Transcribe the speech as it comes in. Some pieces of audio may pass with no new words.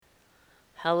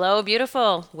Hello,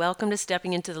 beautiful. Welcome to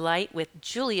Stepping into the Light with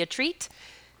Julia Treat.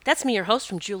 That's me, your host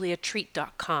from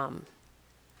juliatreat.com.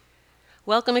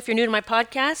 Welcome if you're new to my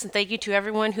podcast, and thank you to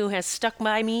everyone who has stuck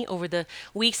by me over the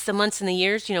weeks, the months, and the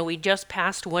years. We just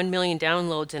passed 1 million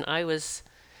downloads, and I was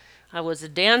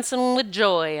dancing with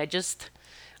joy. I just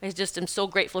am so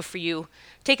grateful for you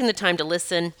taking the time to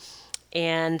listen,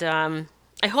 and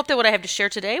I hope that what I have to share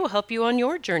today will help you on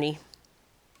your journey.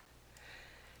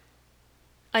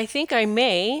 I think I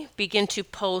may begin to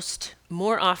post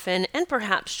more often and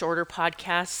perhaps shorter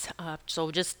podcasts. So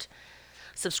just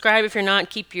subscribe if you're not.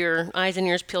 Keep your eyes and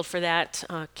ears peeled for that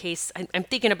case. I'm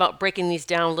thinking about breaking these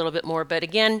down a little bit more. But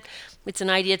again, it's an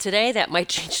idea today that might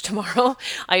change tomorrow.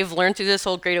 I've learned through this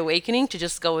whole Great Awakening to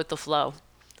just go with the flow.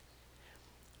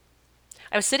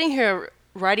 I was sitting here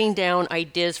writing down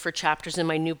ideas for chapters in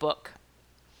my new book.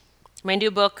 My new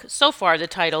book, so far, the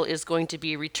title is going to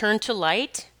be Return to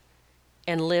Light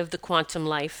and Live the Quantum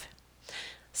Life.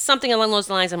 Something along those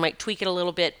lines. I might tweak it a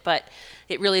little bit, but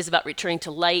it really is about returning to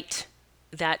light,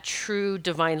 that true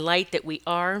divine light that we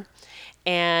are,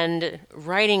 and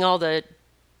writing all the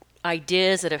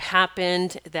ideas that have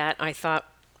happened that I thought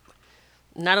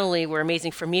not only were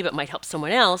amazing for me, but might help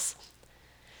someone else.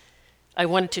 I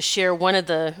wanted to share one of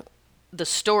the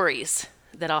stories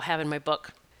that I'll have in my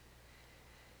book.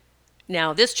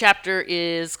 Now, this chapter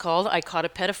is called I Caught a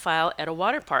Pedophile at a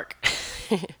Water Park.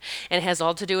 And it has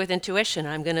all to do with intuition.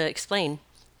 I'm going to explain.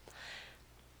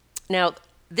 Now,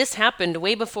 this happened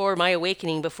way before my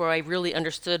awakening, before I really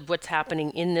understood what's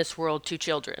happening in this world to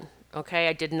children. Okay,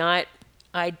 I did not,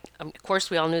 of course,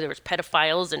 we all knew there was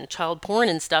pedophiles and child porn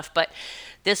and stuff, but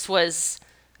this was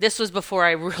before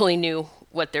I really knew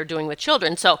what they're doing with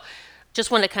children. So just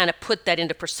want to kind of put that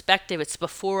into perspective. It's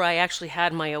before I actually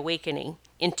had my awakening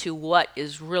into what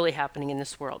is really happening in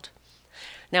this world.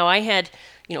 Now, I had,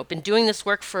 been doing this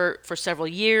work for several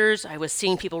years. I was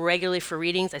seeing people regularly for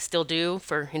readings. I still do,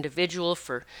 for individual,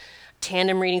 for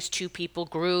tandem readings, two people,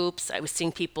 groups. I was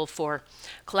seeing people for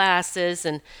classes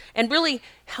and really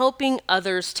helping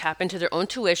others tap into their own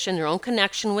tuition, their own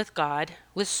connection with God,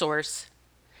 with Source,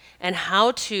 and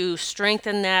how to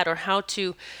strengthen that or how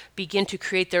to begin to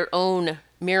create their own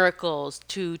miracles,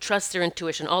 to trust their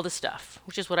intuition, all the stuff,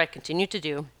 which is what I continue to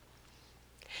do.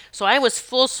 So I was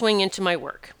full swing into my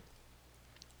work.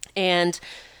 And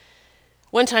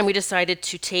one time we decided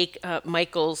to take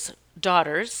Michael's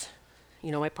daughters,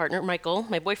 my partner Michael,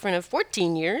 my boyfriend of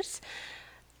 14 years.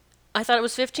 I thought it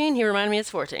was 15. He reminded me it's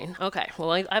 14. Okay,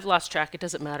 well, I've lost track. It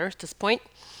doesn't matter at this point.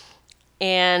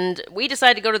 And we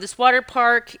decided to go to this water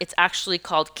park. It's actually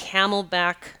called it's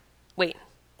Camelback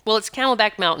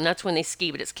Mountain. That's when they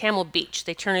ski, but it's Camel Beach.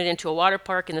 They turn it into a water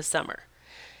park in the summer.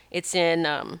 It's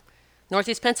in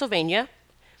Northeast Pennsylvania.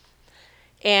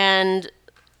 And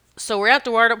so we're at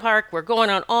the water park. We're going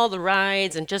on all the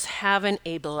rides and just having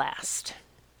a blast.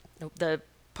 The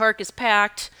park is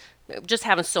packed, just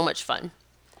having so much fun.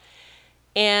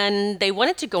 And they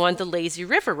wanted to go on the lazy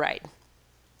river ride.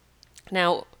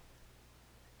 Now,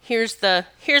 here's where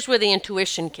the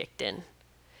intuition kicked in.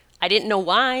 I didn't know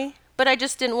why, but I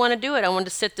just didn't want to do it. I wanted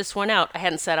to sit this one out. I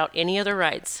hadn't sat out any other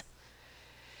rides.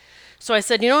 So I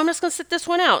said, I'm just going to sit this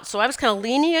one out. So I was kind of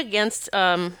leaning against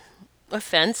a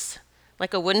fence,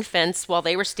 like a wooden fence, while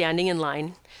they were standing in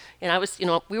line. And I was,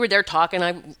 we were there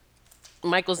talking.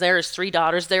 Michael's there, his 3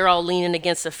 daughters. They're all leaning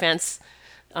against the fence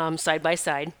side by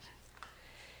side.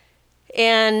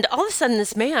 And all of a sudden,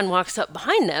 this man walks up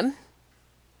behind them.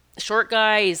 Short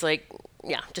guy, he's like,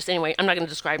 anyway, I'm not going to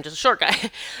describe him, just a short guy.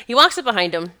 He walks up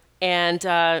behind him,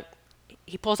 and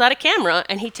he pulls out a camera,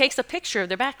 and he takes a picture of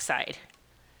their backside,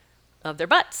 of their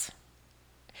butts.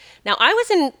 Now, I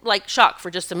was in, shock for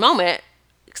just a moment,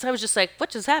 because I was just like, what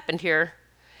just happened here?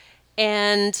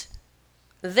 And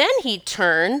then he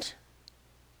turned,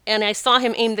 and I saw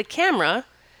him aim the camera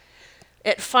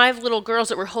at 5 little girls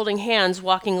that were holding hands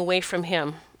walking away from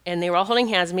him. And they were all holding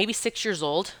hands, maybe 6 years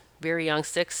old, very young,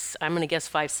 6, I'm going to guess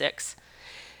 5, 6.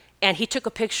 And he took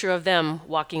a picture of them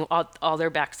walking all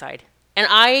their backside. And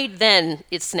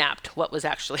it snapped what was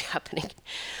actually happening.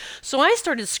 So I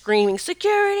started screaming,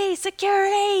 security,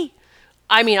 security.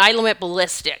 I went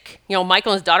ballistic.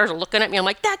 Michael and his daughters are looking at me. I'm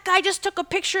like, that guy just took a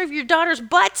picture of your daughter's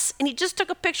butts. And he just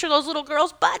took a picture of those little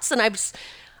girls' butts. And I was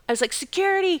like,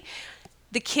 security.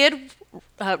 The kid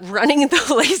running in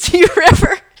the lazy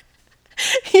river,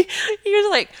 he was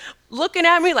like looking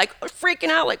at me like freaking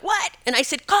out, like, what? And I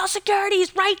said, call security,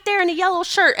 he's right there in the yellow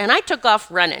shirt. And I took off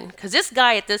running because this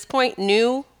guy at this point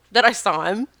knew that I saw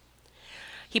him.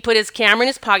 He put his camera in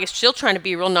his pocket, still trying to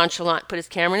be real nonchalant, put his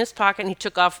camera in his pocket, and he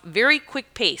took off very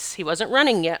quick pace. He wasn't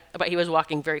running yet, but he was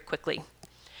walking very quickly.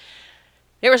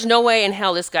 There was no way in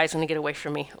hell this guy's going to get away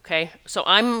from me. Okay, so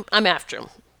I'm after him.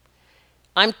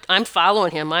 I'm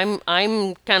following him.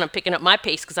 I'm kind of picking up my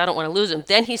pace because I don't want to lose him.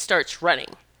 Then he starts running,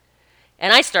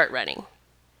 and I start running,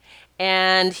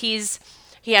 and he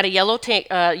had a yellow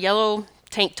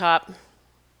tank top.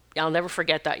 I'll never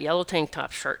forget that yellow tank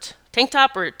top shirt, tank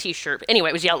top or a t-shirt. Anyway,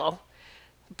 it was yellow,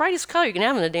 brightest color you can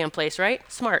have in the damn place, right?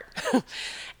 Smart.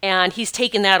 And he's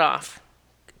taking that off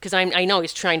because I know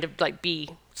he's trying to like be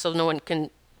so no one can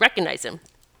recognize him.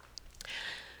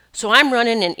 So I'm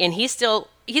running, and he's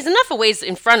enough a ways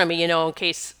in front of me, in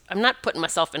case I'm not putting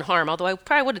myself in harm, although I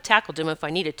probably would have tackled him if I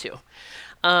needed to.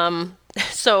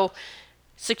 So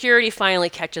security finally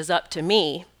catches up to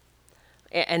me,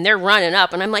 and they're running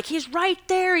up, and I'm like, he's right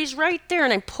there,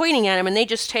 and I'm pointing at him, and they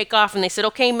just take off, and they said,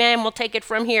 okay, ma'am, we'll take it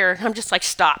from here. And I'm just like,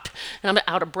 stop, and I'm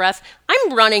out of breath.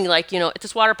 I'm running like, at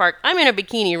this water park, I'm in a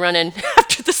bikini running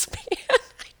after this man.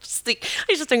 I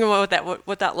just think about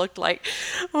what that looked like.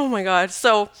 Oh my God.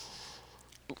 So,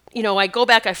 I go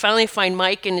back, I finally find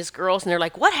Mike and his girls, and they're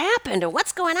like, what happened? And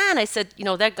what's going on? I said,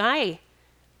 that guy,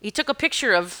 he took a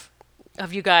picture of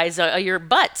you guys, your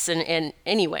butts. And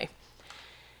anyway,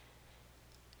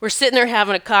 we're sitting there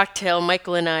having a cocktail,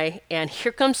 Michael and I, and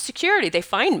here comes security. They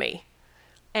find me.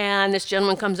 And this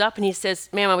gentleman comes up and he says,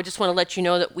 ma'am, I just want to let you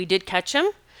know that we did catch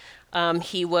him.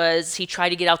 He tried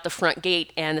to get out the front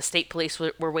gate, and the state police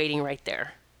were waiting right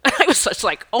there. I was just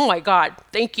like, oh my God,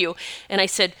 thank you. And I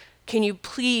said, can you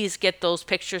please get those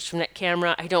pictures from that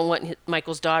camera? I don't want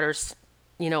Michael's daughter's,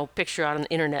 picture out on the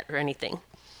internet or anything.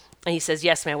 And he says,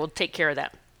 yes, ma'am, we'll take care of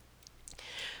that.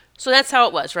 So that's how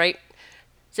it was, right?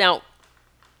 Now,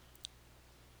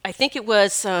 I think it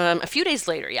was a few days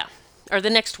later, yeah, or the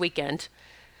next weekend.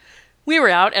 We were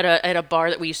out at a bar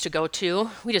that we used to go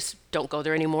to. We just don't go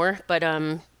there anymore. But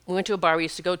we went to a bar we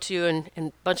used to go to, and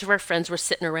a bunch of our friends were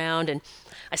sitting around, and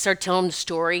I started telling them the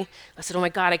story. I said, oh my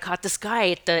God, I caught this guy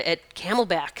at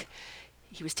Camelback.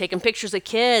 He was taking pictures of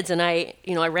kids, and I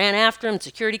ran after him.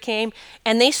 Security came,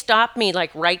 and they stopped me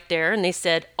like right there, and they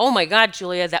said, oh my God,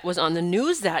 Julia, that was on the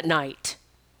news that night.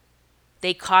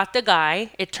 They caught the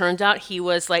guy. It turns out he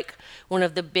was like one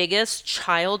of the biggest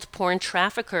child porn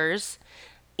traffickers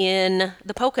in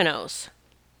the Poconos,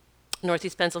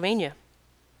 Northeast Pennsylvania.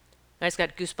 I just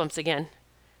got goosebumps again.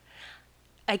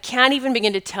 I can't even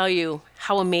begin to tell you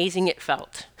how amazing it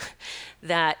felt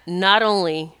that not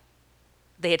only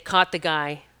they had caught the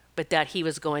guy, but that he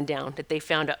was going down, that they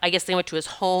found out. I guess they went to his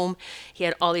home. He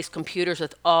had all these computers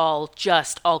with all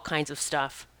kinds of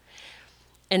stuff.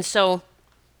 And so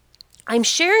I'm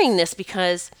sharing this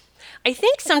because I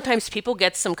think sometimes people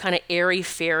get some kind of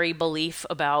airy-fairy belief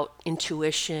about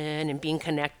intuition and being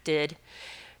connected.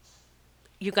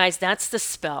 You guys, that's the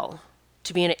spell,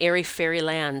 to be in an airy-fairy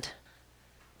land.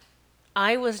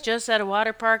 I was just at a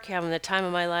water park having the time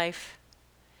of my life,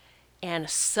 and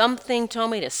something told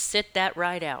me to sit that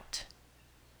ride out.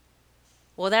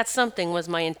 Well, that something was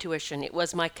my intuition. It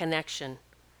was my connection.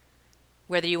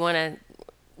 Whether you want to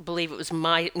believe it was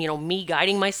me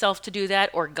guiding myself to do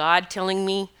that, or God telling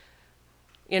me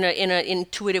in an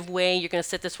intuitive way, you're going to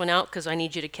sit this one out because I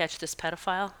need you to catch this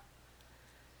pedophile.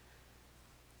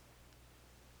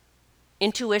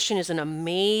 Intuition is an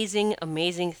amazing,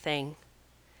 amazing thing.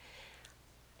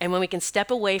 And when we can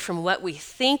step away from what we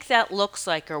think that looks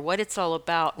like or what it's all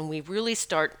about, and we really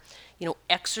start,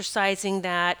 exercising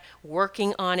that,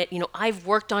 working on it. I've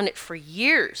worked on it for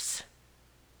years.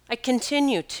 I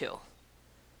continue to.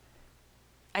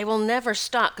 I will never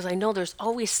stop because I know there's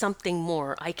always something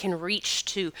more. I can reach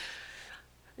to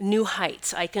new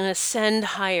heights. I can ascend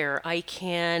higher. I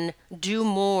can do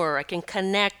more. I can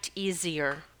connect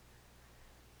easier.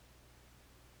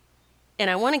 And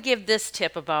I want to give this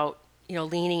tip about,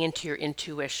 leaning into your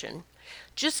intuition.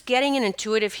 Just getting an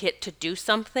intuitive hit to do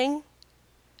something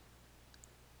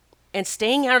and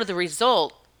staying out of the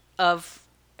result of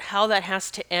how that has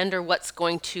to end or what's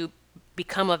going to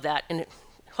become of that. And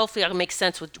hopefully I'll make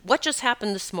sense with what just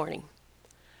happened this morning.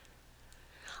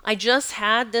 I just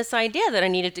had this idea that I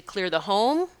needed to clear the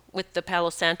home with the Palo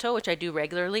Santo, which I do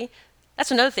regularly.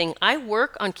 That's another thing. I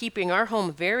work on keeping our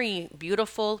home very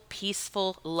beautiful,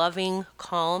 peaceful, loving,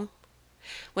 calm.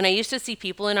 When I used to see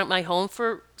people in my home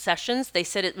for sessions, they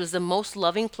said it was the most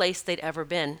loving place they'd ever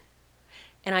been.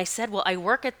 And I said, well, I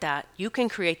work at that. You can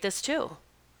create this too.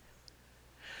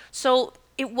 So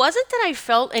it wasn't that I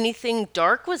felt anything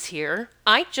dark was here.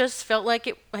 I just felt like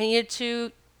I needed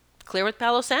to clear with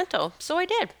Palo Santo. So I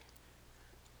did.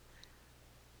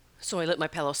 So I lit my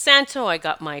Palo Santo. I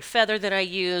got my feather that I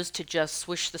used to just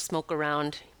swish the smoke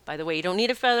around. By the way, you don't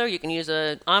need a feather. You can use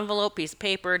an envelope, piece of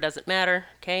paper. Doesn't matter.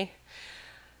 Okay.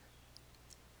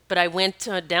 But I went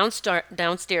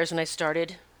downstairs and I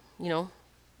started, you know,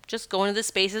 just going to the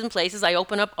spaces and places. I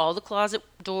open up all the closet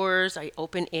doors. I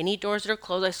open any doors that are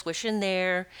closed. I swish in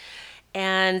there.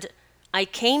 And I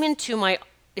came into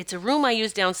it's a room I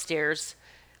use downstairs.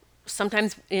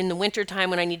 Sometimes in the winter time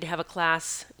when I need to have a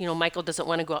class, Michael doesn't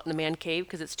want to go out in the man cave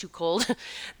because it's too cold.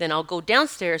 Then I'll go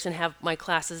downstairs and have my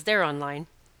classes there online.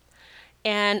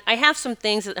 And I have some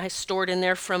things that I stored in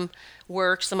there from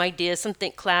work, some ideas, some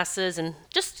classes, and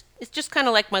it's just kind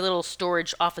of like my little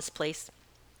storage office place.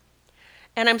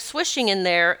 And I'm swishing in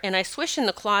there, and I swish in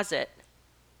the closet,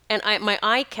 and my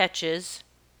eye catches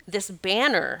this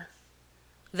banner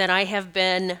that I have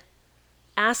been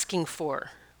asking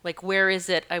for. Like, where is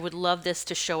it? I would love this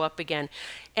to show up again.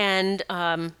 And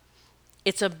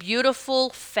it's a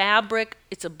beautiful fabric.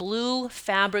 It's a blue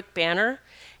fabric banner,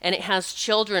 and it has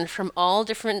children from all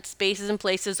different spaces and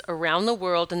places around the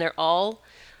world, and they're all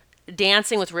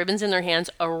dancing with ribbons in their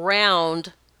hands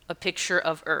around a picture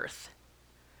of Earth.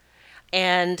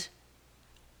 And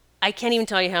I can't even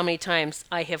tell you how many times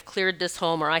I have cleared this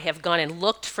home or I have gone and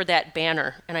looked for that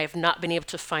banner and I have not been able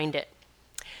to find it.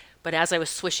 But as I was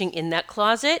swishing in that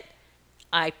closet,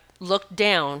 I looked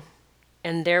down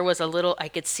and there was I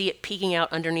could see it peeking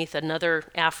out underneath another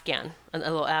Afghan, a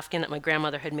little Afghan that my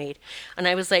grandmother had made. And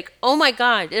I was like, oh my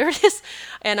God, there it is.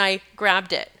 And I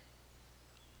grabbed it.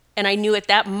 And I knew at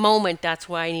that moment that's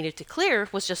why I needed to clear,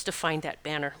 was just to find that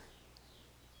banner.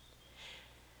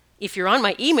 If you're on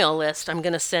my email list, I'm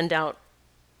going to send out,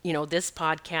 this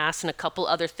podcast and a couple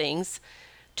other things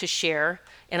to share.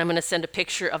 And I'm going to send a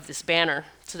picture of this banner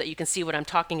so that you can see what I'm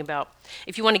talking about.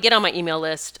 If you want to get on my email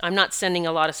list, I'm not sending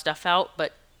a lot of stuff out,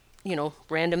 but,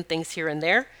 random things here and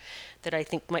there that I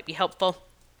think might be helpful.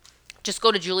 Just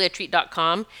go to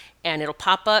juliatreat.com and it'll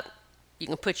pop up. You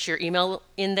can put your email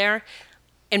in there.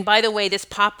 And by the way, this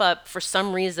pop-up, for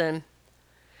some reason,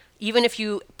 even if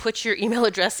you put your email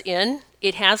address in,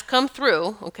 it has come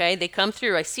through, okay? They come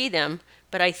through, I see them,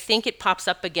 but I think it pops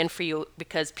up again for you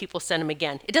because people send them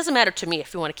again. It doesn't matter to me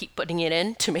if you want to keep putting it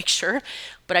in to make sure,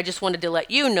 but I just wanted to let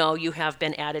you know you have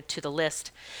been added to the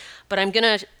list. But I'm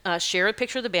going to share a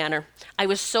picture of the banner. I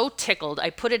was so tickled. I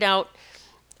put it out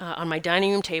on my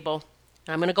dining room table,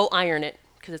 and I'm going to go iron it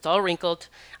because it's all wrinkled.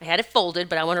 I had it folded,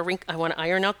 but I want to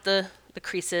iron out the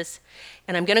creases,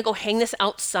 and I'm going to go hang this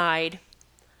outside.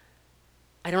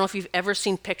 I don't know if you've ever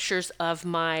seen pictures of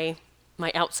my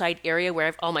outside area where I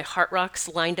have all my heart rocks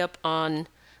lined up on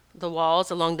the walls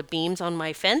along the beams on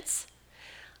my fence.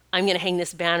 I'm going to hang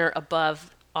this banner above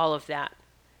all of that.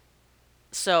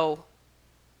 So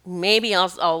maybe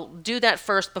I'll do that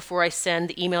first before I send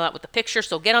the email out with the picture.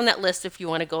 So get on that list if you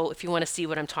want to see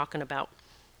what I'm talking about.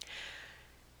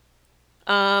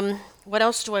 What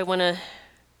else do I want to...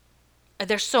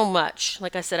 There's so much.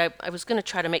 Like I said, I was going to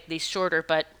try to make these shorter,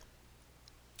 but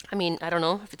I don't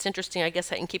know. If it's interesting, I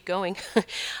guess I can keep going.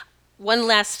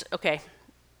 Okay.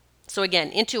 So again,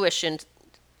 intuition.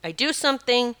 I do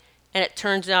something, and it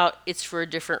turns out it's for a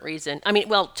different reason.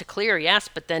 To clear, yes,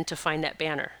 but then to find that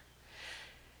banner.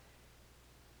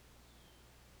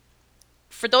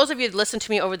 For those of you that listened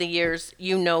to me over the years,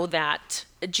 you know that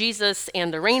Jesus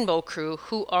and the Rainbow Crew,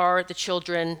 who are the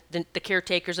children, the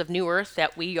caretakers of New Earth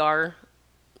that we are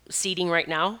seeding right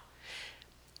now,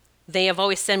 they have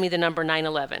always sent me the number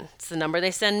 911. It's the number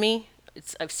they send me.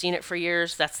 I've seen it for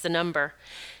years. That's the number.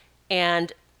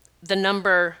 And the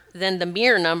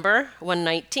mirror number,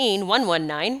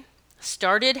 119,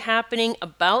 started happening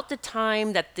about the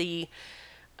time that the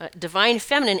divine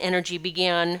feminine energy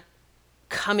began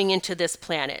coming into this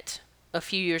planet a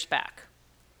few years back.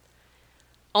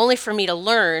 Only for me to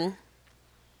learn,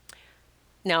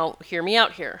 now hear me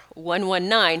out here,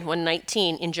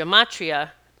 119 in Gematria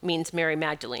means Mary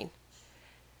Magdalene.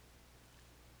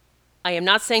 I am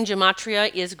not saying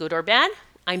Gematria is good or bad.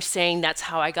 I'm saying that's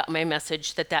how I got my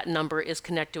message that number is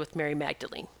connected with Mary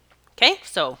Magdalene. Okay,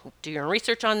 so do your own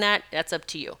research on that. That's up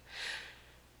to you.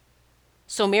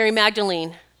 So Mary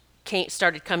Magdalene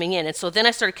started coming in. And so then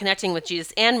I started connecting with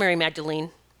Jesus and Mary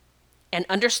Magdalene and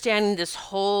understanding this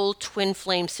whole twin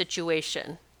flame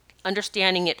situation,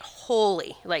 understanding it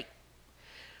wholly, like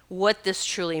what this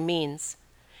truly means.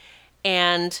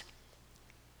 And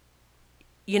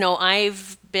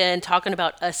I've been talking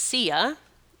about ASEA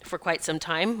for quite some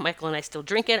time. Michael and I still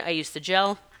drink it. I use the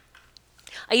gel.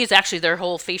 I use actually their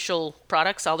whole facial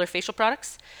products, all their facial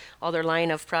products, all their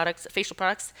line of products, facial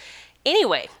products.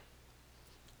 Anyway,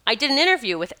 I did an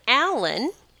interview with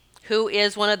Alan, who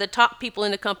is one of the top people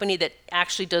in the company that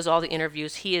actually does all the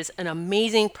interviews. He is an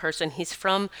amazing person. He's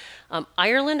from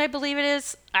Ireland, I believe it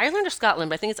is. Ireland or Scotland,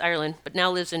 but I think it's Ireland, but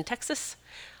now lives in Texas.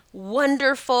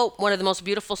 Wonderful, one of the most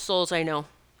beautiful souls I know.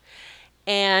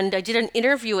 and I did an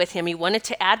interview with him. He wanted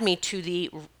to add me to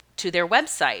their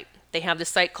website. They have this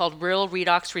site called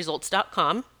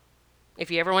realredoxresults.com.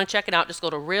 If you ever want to check it out, just go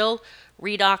to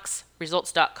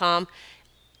realredoxresults.com.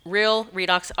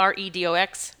 Realredox,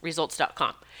 REDOX,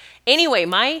 results.com. Anyway,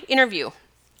 my interview.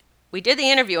 We did the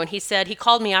interview, and he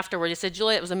called me afterward. He said,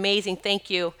 Julia, it was amazing. Thank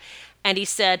you. And he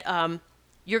said,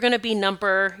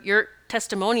 your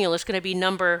testimonial is going to be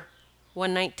number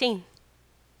 119,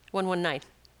 119.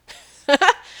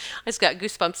 I just got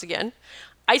goosebumps again.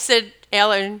 I said,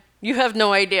 Alan, you have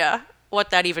no idea what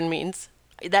that even means.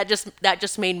 That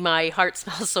just made my heart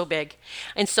smell so big.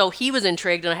 And so he was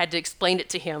intrigued, and I had to explain it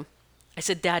to him. I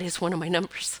said, that is one of my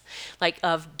numbers, like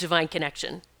of divine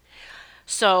connection.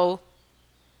 So,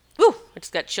 I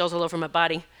just got chills all over my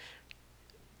body.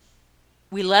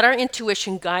 We let our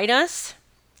intuition guide us,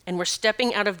 and we're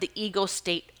stepping out of the ego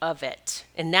state of it.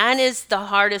 And that is the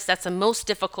hardest, that's the most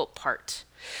difficult part.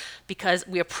 Because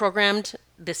we are programmed,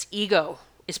 this ego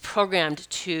is programmed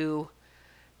to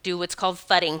do what's called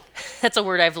fudding. That's a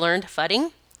word I've learned,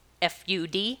 fudding.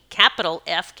 F-U-D, capital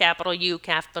F, capital U,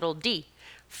 capital D.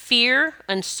 Fear,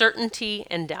 uncertainty,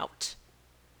 and doubt.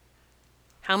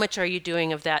 How much are you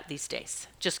doing of that these days?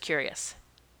 Just curious.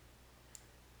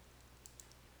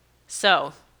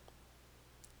 So,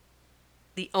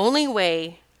 the only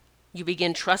way you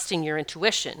begin trusting your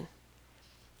intuition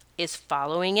is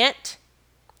following it.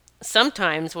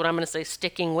 Sometimes, what I'm going to say,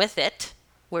 sticking with it,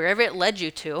 wherever it led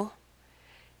you to,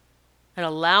 and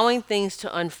allowing things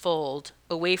to unfold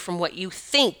away from what you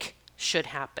think should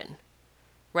happen,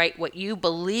 right? What you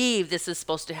believe this is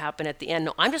supposed to happen at the end.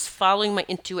 No, I'm just following my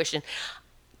intuition.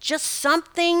 Just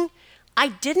something, I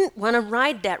didn't want to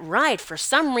ride that ride for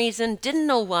some reason, didn't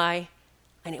know why,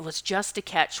 and it was just to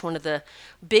catch one of the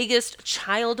biggest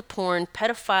child porn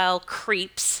pedophile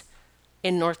creeps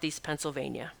in Northeast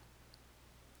Pennsylvania.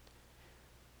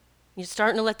 You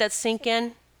starting to let that sink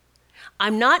in?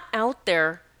 I'm not out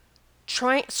there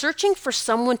searching for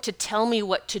someone to tell me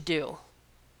what to do.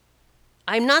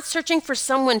 I'm not searching for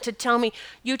someone to tell me,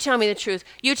 you tell me the truth,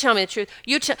 you tell me the truth,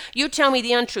 you tell me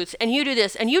the untruths, and you do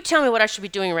this, and you tell me what I should be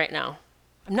doing right now.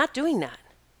 I'm not doing that.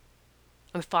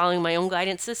 I'm following my own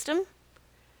guidance system.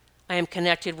 I am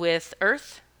connected with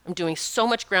Earth. I'm doing so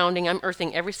much grounding. I'm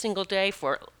earthing every single day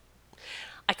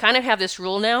I kind of have this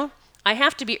rule now. I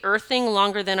have to be earthing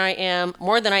more than I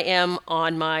am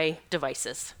on my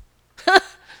devices.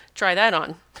 Try that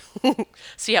on. We'll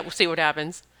see what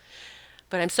happens.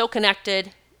 But I'm so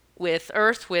connected with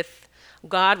Earth, with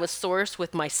God, with Source,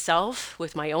 with myself,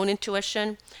 with my own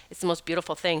intuition. It's the most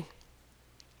beautiful thing.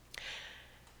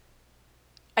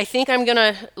 I think I'm going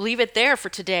to leave it there for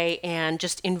today and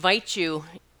just invite you,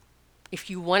 if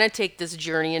you want to take this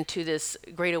journey into this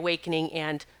great awakening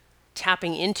and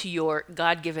tapping into your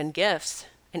God-given gifts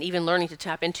and even learning to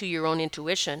tap into your own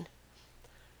intuition,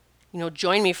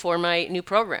 join me for my new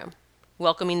program,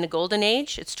 Welcoming the Golden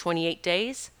Age. It's 28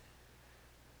 days.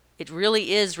 It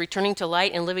really is returning to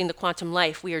light and living the quantum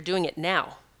life. We are doing it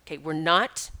now. Okay, we're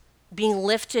not being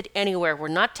lifted anywhere. We're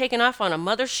not taking off on a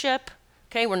mothership.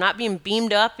 Okay, we're not being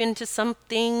beamed up into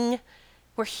something.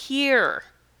 We're here.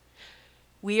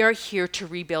 We are here to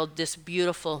rebuild this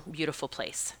beautiful, beautiful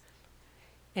place.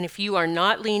 And if you are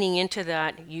not leaning into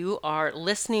that, you are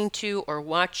listening to or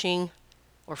watching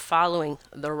or following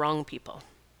the wrong people.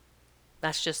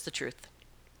 That's just the truth.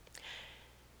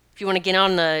 If you want to get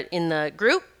in the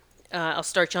group, I'll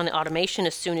start you on the automation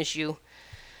as soon as you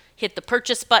hit the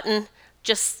purchase button.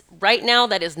 Just right now,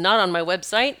 that is not on my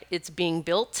website. It's being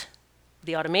built.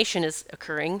 The automation is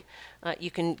occurring.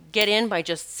 You can get in by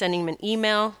just sending me an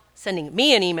email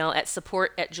at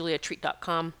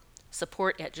support@juliatreat.com.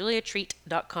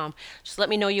 support@juliatreat.com. Just let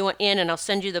me know you want in, and I'll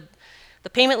send you the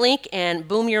payment link, and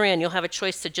boom, you're in. You'll have a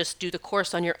choice to just do the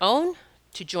course on your own,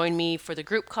 to join me for the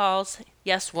group calls.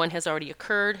 Yes, one has already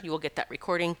occurred. You will get that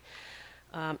recording.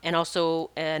 And also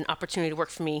an opportunity to work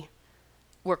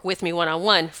with me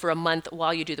one-on-one for a month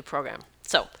while you do the program.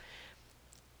 So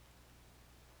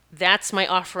that's my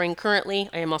offering currently.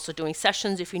 I am also doing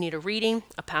sessions if you need a reading,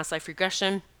 a past life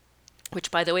regression,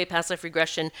 which, by the way, past life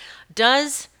regression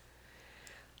does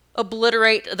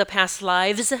obliterate the past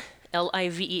lives,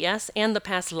 L-I-V-E-S, and the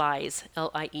past lies,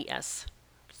 L-I-E-S.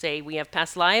 Say we have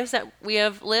past lives that we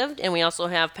have lived, and we also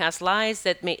have past lies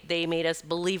that they made us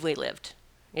believe we lived.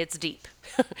 It's deep.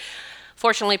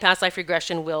 Fortunately, past life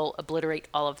regression will obliterate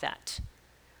all of that.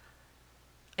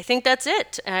 I think that's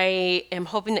it. I am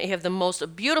hoping that you have the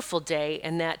most beautiful day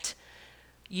and that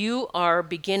you are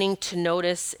beginning to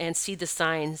notice and see the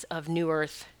signs of New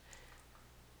Earth.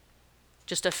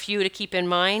 Just a few to keep in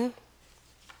mind.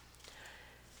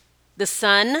 The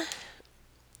sun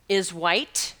is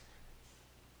white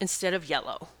instead of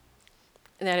yellow.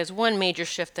 And that is one major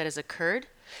shift that has occurred.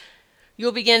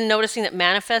 You'll begin noticing that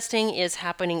manifesting is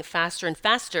happening faster and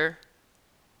faster.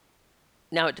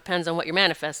 Now, it depends on what you're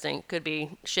manifesting. It could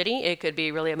be shitty, it could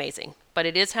be really amazing. But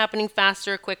it is happening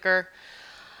faster, quicker.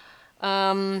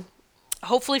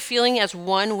 Hopefully feeling as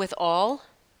one with all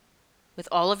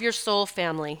of your soul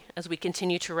family as we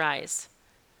continue to rise.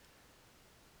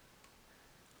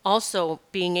 Also,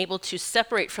 being able to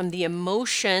separate from the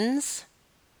emotions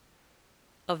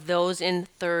of those in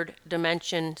third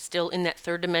dimension, still in that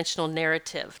third dimensional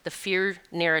narrative, the fear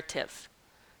narrative.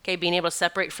 Okay, being able to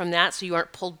separate from that so you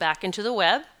aren't pulled back into the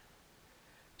web,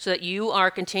 so that you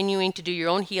are continuing to do your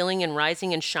own healing and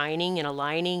rising and shining and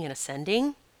aligning and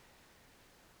ascending.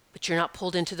 But you're not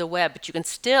pulled into the web, but you can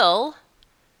still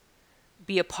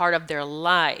be a part of their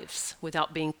lives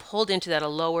without being pulled into that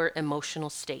lower emotional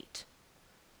state.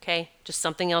 Okay, just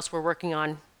something else we're working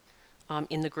on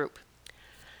in the group.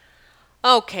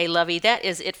 Okay, lovey, that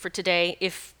is it for today.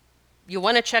 If you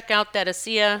want to check out that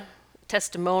ASEA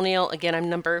testimonial, again, I'm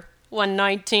number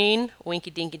 119, winky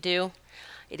dinky doo.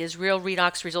 It is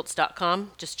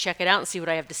realredoxresults.com. Just check it out and see what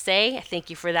I have to say. I thank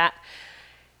you for that.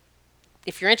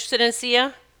 If you're interested in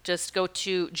ASEA, just go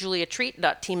to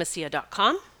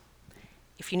juliatreat.teamasea.com.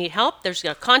 If you need help, there's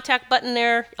a contact button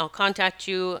there. I'll contact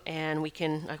you and we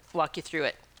can walk you through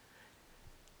it.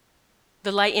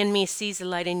 The light in me sees the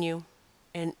light in you,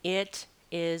 and it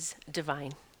is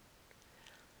divine.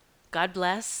 God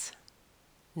bless.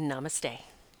 Namaste.